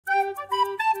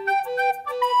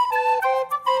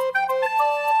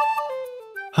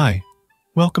Hi,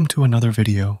 welcome to another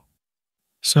video.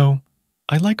 So,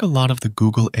 I like a lot of the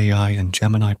Google AI and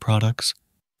Gemini products,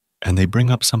 and they bring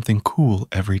up something cool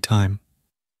every time.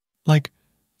 Like,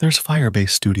 there's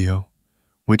Firebase Studio,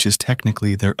 which is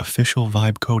technically their official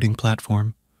vibe coding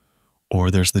platform,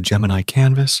 or there's the Gemini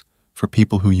Canvas for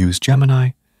people who use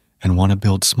Gemini and want to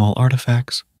build small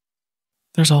artifacts.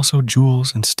 There's also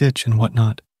Jules and Stitch and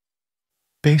whatnot.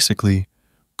 Basically,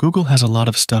 Google has a lot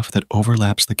of stuff that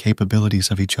overlaps the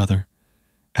capabilities of each other,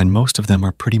 and most of them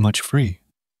are pretty much free.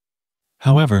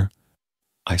 However,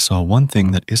 I saw one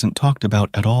thing that isn't talked about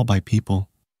at all by people,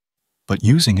 but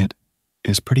using it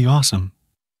is pretty awesome.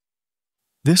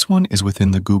 This one is within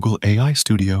the Google AI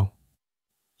Studio.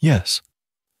 Yes,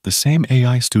 the same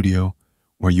AI Studio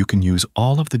where you can use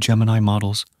all of the Gemini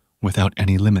models without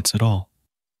any limits at all.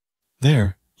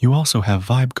 There, you also have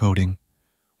vibe coding,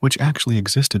 which actually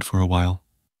existed for a while.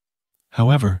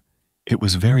 However, it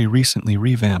was very recently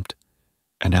revamped,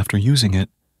 and after using it,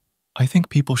 I think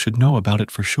people should know about it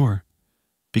for sure,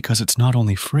 because it's not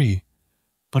only free,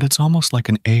 but it's almost like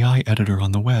an AI editor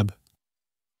on the web.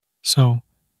 So,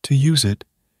 to use it,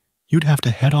 you'd have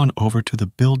to head on over to the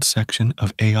Build section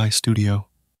of AI Studio.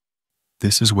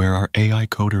 This is where our AI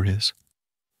coder is.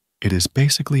 It is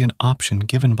basically an option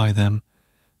given by them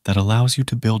that allows you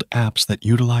to build apps that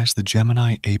utilize the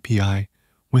Gemini API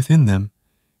within them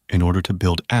in order to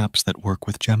build apps that work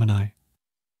with Gemini.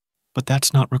 But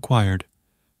that's not required,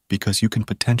 because you can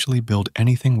potentially build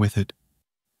anything with it,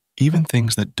 even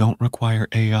things that don't require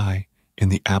AI in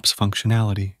the app's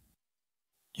functionality.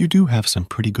 You do have some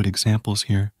pretty good examples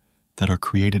here that are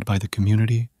created by the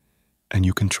community, and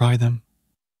you can try them.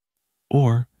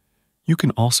 Or you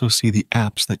can also see the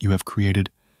apps that you have created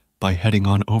by heading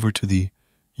on over to the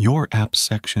Your Apps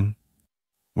section,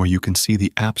 where you can see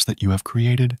the apps that you have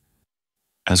created,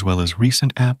 as well as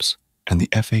recent apps and the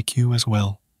FAQ as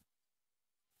well.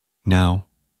 Now,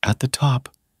 at the top,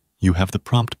 you have the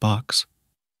prompt box.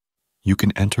 You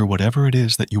can enter whatever it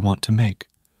is that you want to make,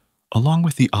 along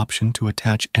with the option to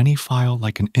attach any file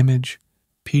like an image,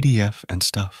 PDF, and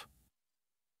stuff.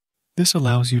 This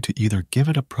allows you to either give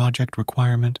it a project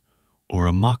requirement, or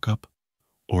a mock-up,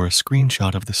 or a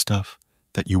screenshot of the stuff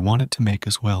that you want it to make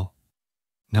as well.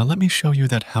 Now let me show you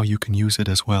how you can use it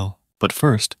as well. But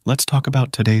first, let's talk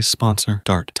about today's sponsor,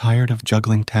 Dart. Tired of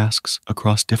juggling tasks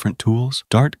across different tools?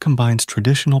 Dart combines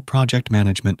traditional project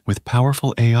management with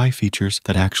powerful AI features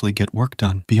that actually get work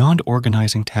done. Beyond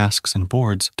organizing tasks and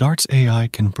boards, Dart's AI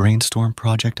can brainstorm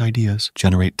project ideas,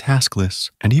 generate task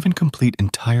lists, and even complete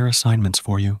entire assignments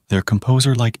for you. Their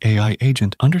composer-like AI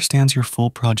agent understands your full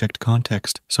project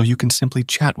context, so you can simply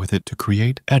chat with it to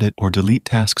create, edit, or delete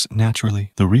tasks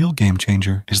naturally. The real game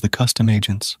changer is the custom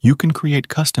agents. You can create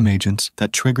custom agents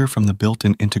that trigger from the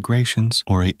built-in integrations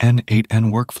or a N8N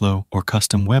workflow or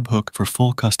custom webhook for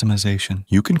full customization.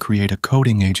 You can create a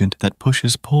coding agent that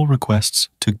pushes pull requests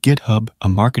to GitHub, a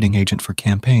marketing agent for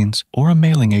campaigns, or a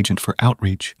mailing agent for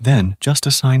outreach. Then, just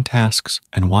assign tasks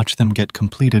and watch them get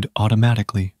completed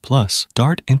automatically. Plus,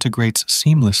 Dart integrates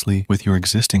seamlessly with your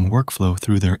existing workflow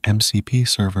through their MCP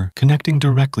server, connecting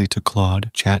directly to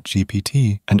Claude,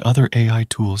 ChatGPT, and other AI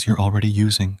tools you're already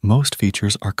using. Most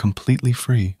features are completely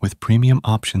free, with premium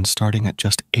options starting at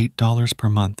just $8 per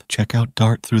month. Check out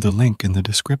Dart through the link in the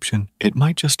description. It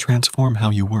might just transform how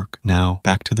you work. Now,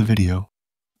 back to the video.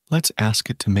 Let's ask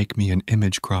it to make me an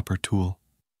image cropper tool.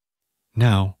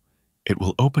 Now, it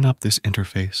will open up this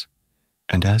interface,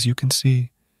 and as you can see,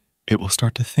 it will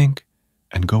start to think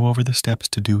and go over the steps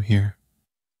to do here.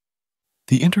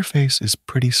 The interface is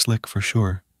pretty slick for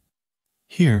sure.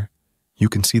 Here, you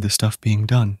can see the stuff being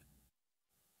done,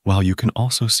 while you can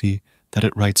also see that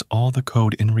it writes all the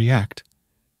code in React,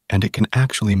 and it can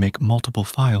actually make multiple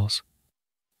files.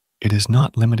 It is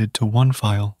not limited to one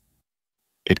file.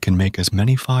 It can make as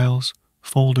many files,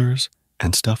 folders,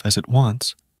 and stuff as it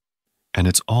wants, and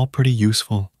it's all pretty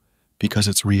useful because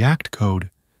it's React code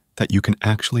that you can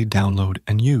actually download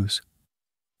and use.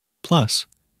 Plus,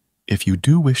 if you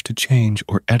do wish to change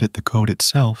or edit the code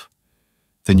itself,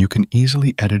 then you can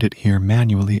easily edit it here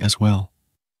manually as well.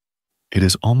 It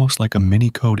is almost like a mini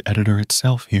code editor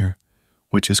itself here,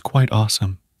 which is quite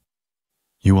awesome.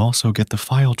 You also get the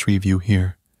file tree view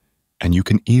here, and you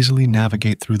can easily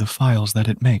navigate through the files that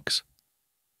it makes.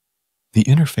 The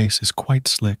interface is quite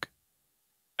slick,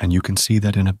 and you can see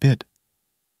that in a bit,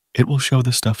 it will show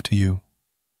the stuff to you.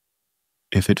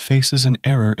 If it faces an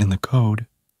error in the code,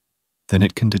 then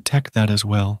it can detect that as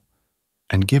well,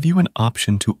 and give you an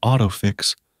option to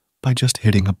auto-fix by just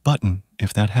hitting a button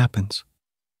if that happens.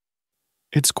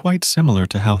 It's quite similar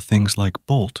to how things like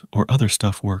Bolt or other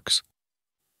stuff works.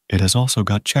 It has also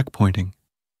got checkpointing.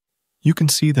 You can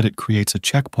see that it creates a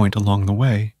checkpoint along the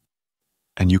way,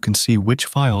 and you can see which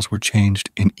files were changed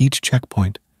in each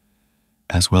checkpoint,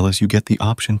 as well as you get the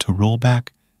option to roll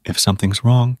back if something's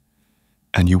wrong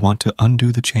and you want to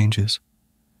undo the changes.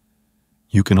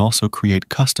 You can also create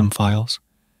custom files,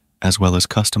 as well as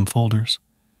custom folders,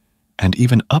 and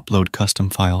even upload custom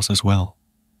files as well.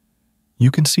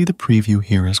 You can see the preview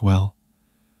here as well,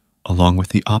 along with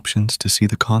the options to see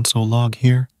the console log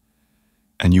here,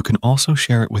 and you can also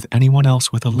share it with anyone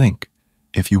else with a link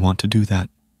if you want to do that.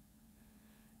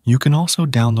 You can also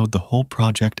download the whole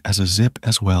project as a zip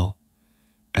as well,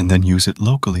 and then use it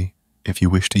locally if you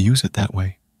wish to use it that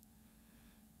way.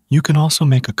 You can also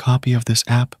make a copy of this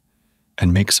app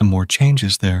and make some more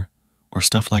changes there or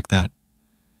stuff like that.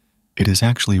 It is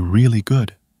actually really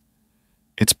good.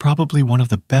 It's probably one of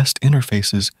the best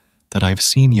interfaces that I've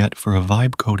seen yet for a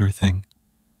vibe coder thing.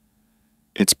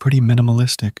 It's pretty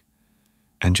minimalistic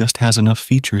and just has enough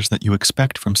features that you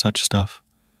expect from such stuff,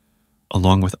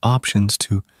 along with options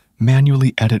to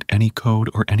manually edit any code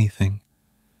or anything.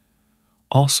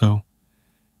 Also,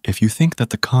 if you think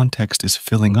that the context is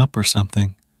filling up or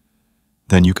something,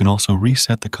 then you can also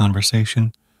reset the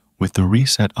conversation with the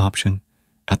reset option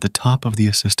at the top of the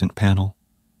assistant panel.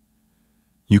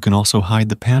 You can also hide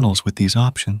the panels with these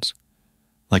options,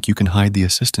 like you can hide the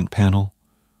assistant panel,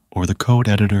 or the code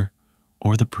editor,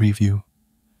 or the preview.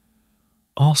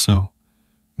 Also,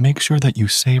 make sure that you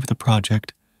save the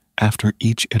project after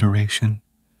each iteration,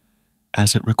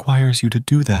 as it requires you to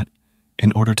do that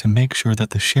in order to make sure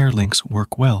that the share links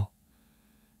work well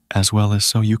as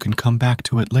so you can come back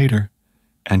to it later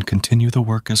and continue the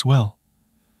work as well.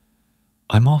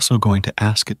 I'm also going to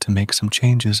ask it to make some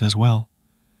changes as well.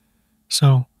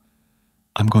 So,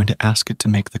 I'm going to ask it to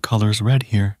make the colors red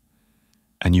here,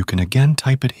 and you can again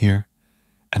type it here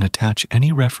and attach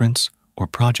any reference or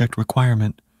project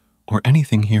requirement or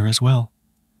anything here as well.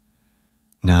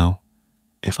 Now,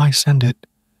 if I send it,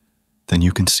 then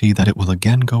you can see that it will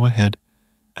again go ahead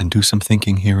and do some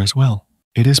thinking here as well.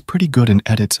 It is pretty good in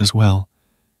edits as well,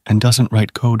 and doesn't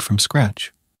write code from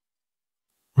scratch.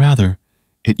 Rather,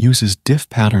 it uses diff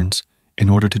patterns in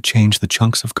order to change the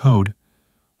chunks of code,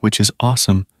 which is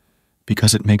awesome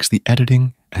because it makes the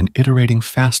editing and iterating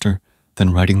faster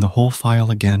than writing the whole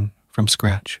file again from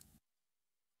scratch.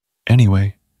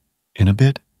 Anyway, in a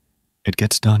bit, it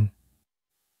gets done.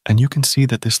 And you can see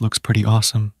that this looks pretty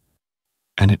awesome,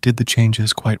 and it did the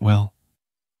changes quite well.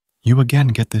 You again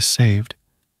get this saved,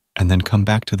 and then come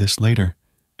back to this later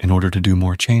in order to do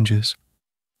more changes.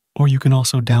 Or you can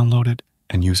also download it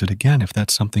and use it again if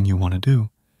that's something you want to do,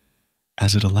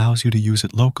 as it allows you to use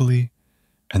it locally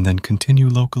and then continue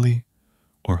locally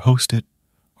or host it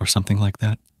or something like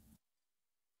that.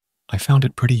 I found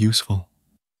it pretty useful.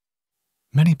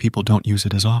 Many people don't use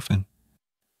it as often,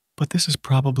 but this is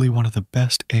probably one of the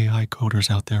best AI coders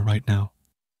out there right now,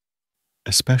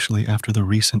 especially after the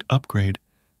recent upgrade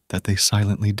that they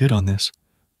silently did on this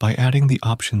by adding the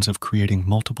options of creating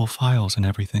multiple files and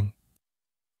everything.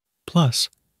 Plus,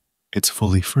 it's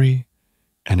fully free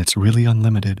and it's really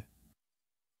unlimited.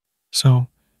 So,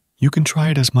 you can try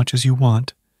it as much as you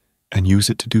want and use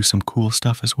it to do some cool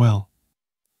stuff as well.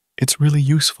 It's really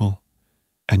useful,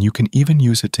 and you can even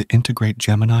use it to integrate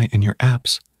Gemini in your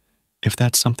apps if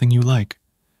that's something you like.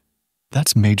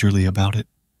 That's majorly about it.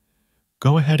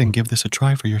 Go ahead and give this a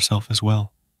try for yourself as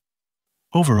well.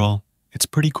 Overall, it's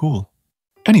pretty cool.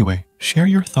 Anyway, share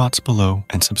your thoughts below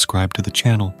and subscribe to the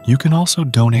channel. You can also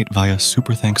donate via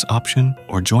Super Thanks option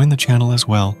or join the channel as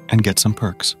well and get some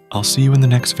perks. I'll see you in the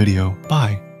next video.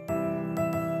 Bye.